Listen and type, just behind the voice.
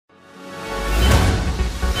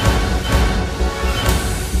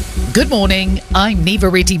Good morning, I'm Neva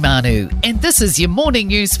Manu, and this is your morning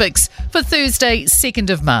news fix for Thursday, 2nd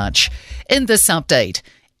of March. In this update,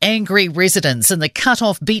 angry residents in the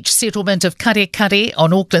cut-off beach settlement of Karekare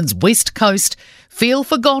on Auckland's west coast feel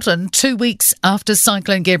forgotten 2 weeks after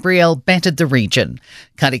Cyclone Gabrielle battered the region.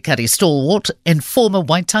 Karekare stalwart and former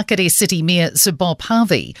Waitakere City Mayor Sir Bob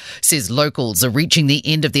Harvey says locals are reaching the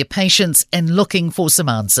end of their patience and looking for some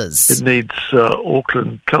answers. It needs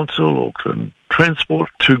Auckland Council, Auckland Transport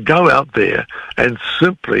to go out there and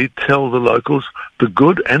simply tell the locals the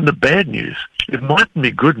good and the bad news. It mightn't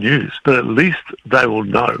be good news, but at least they will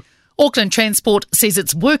know. Auckland Transport says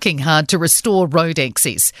it's working hard to restore road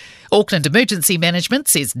access. Auckland Emergency Management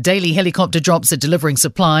says daily helicopter drops are delivering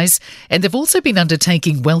supplies, and they've also been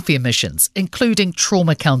undertaking welfare missions, including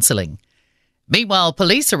trauma counselling. Meanwhile,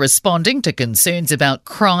 police are responding to concerns about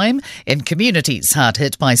crime in communities hard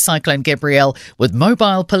hit by Cyclone Gabrielle with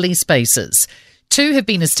mobile police bases. 2 have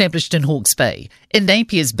been established in Hawke's Bay, in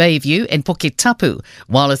Napier's Bayview and Poketapu,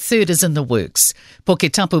 while a third is in the works.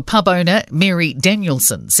 Poketapu pub owner Mary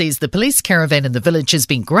Danielson says the police caravan in the village has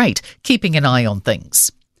been great, keeping an eye on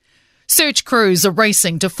things. Search crews are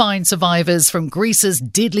racing to find survivors from Greece's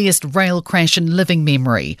deadliest rail crash in living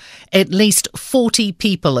memory. At least 40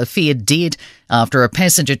 people are feared dead after a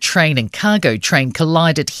passenger train and cargo train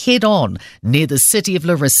collided head-on near the city of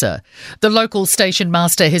Larissa. The local station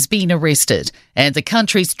master has been arrested and the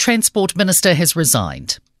country's transport minister has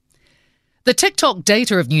resigned. The TikTok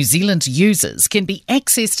data of New Zealand users can be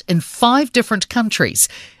accessed in 5 different countries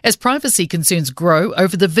as privacy concerns grow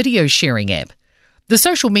over the video sharing app. The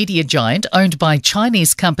social media giant, owned by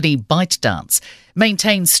Chinese company ByteDance,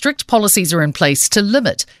 maintains strict policies are in place to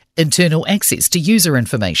limit internal access to user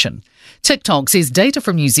information. TikTok says data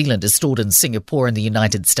from New Zealand is stored in Singapore and the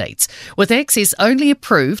United States, with access only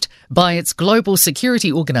approved by its global security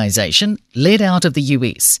organisation led out of the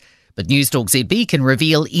US. But Newstalk ZB can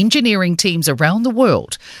reveal engineering teams around the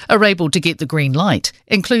world are able to get the green light,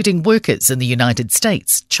 including workers in the United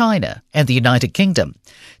States, China and the United Kingdom.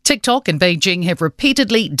 TikTok and Beijing have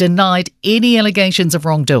repeatedly denied any allegations of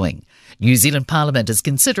wrongdoing. New Zealand Parliament is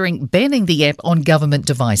considering banning the app on government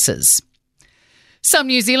devices. Some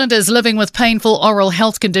New Zealanders living with painful oral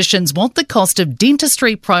health conditions want the cost of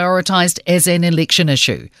dentistry prioritised as an election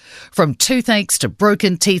issue. From toothaches to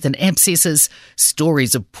broken teeth and abscesses,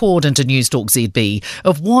 stories have poured into Newstalk ZB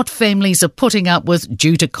of what families are putting up with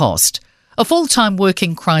due to cost. A full-time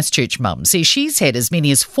working Christchurch mum says she's had as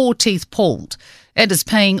many as 4 teeth pulled and is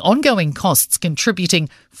paying ongoing costs, contributing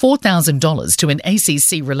 $4,000 to an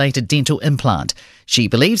ACC-related dental implant. She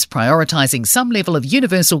believes prioritising some level of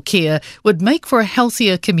universal care would make for a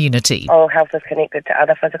healthier community. Oral health is connected to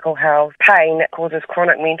other physical health. Pain causes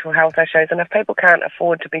chronic mental health issues, and if people can't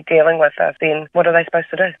afford to be dealing with this, then what are they supposed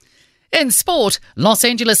to do? In sport, Los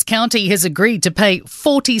Angeles County has agreed to pay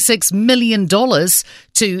 $46 million to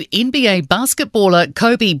NBA basketballer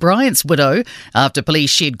Kobe Bryant's widow after police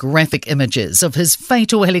shared graphic images of his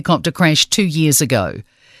fatal helicopter crash 2 years ago.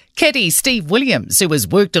 Caddy Steve Williams, who has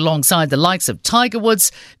worked alongside the likes of Tiger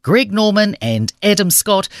Woods, Greg Norman and Adam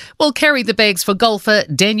Scott, will carry the bags for golfer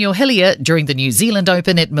Daniel Hillier during the New Zealand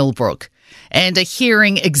Open at Millbrook. And a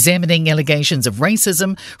hearing examining allegations of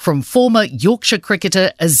racism from former Yorkshire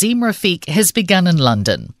cricketer Azim Rafiq has begun in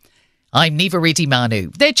London. I'm Neva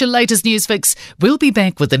Manu. That's your latest news fix. We'll be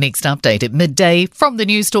back with the next update at midday from the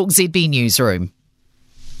Newstalk ZB newsroom.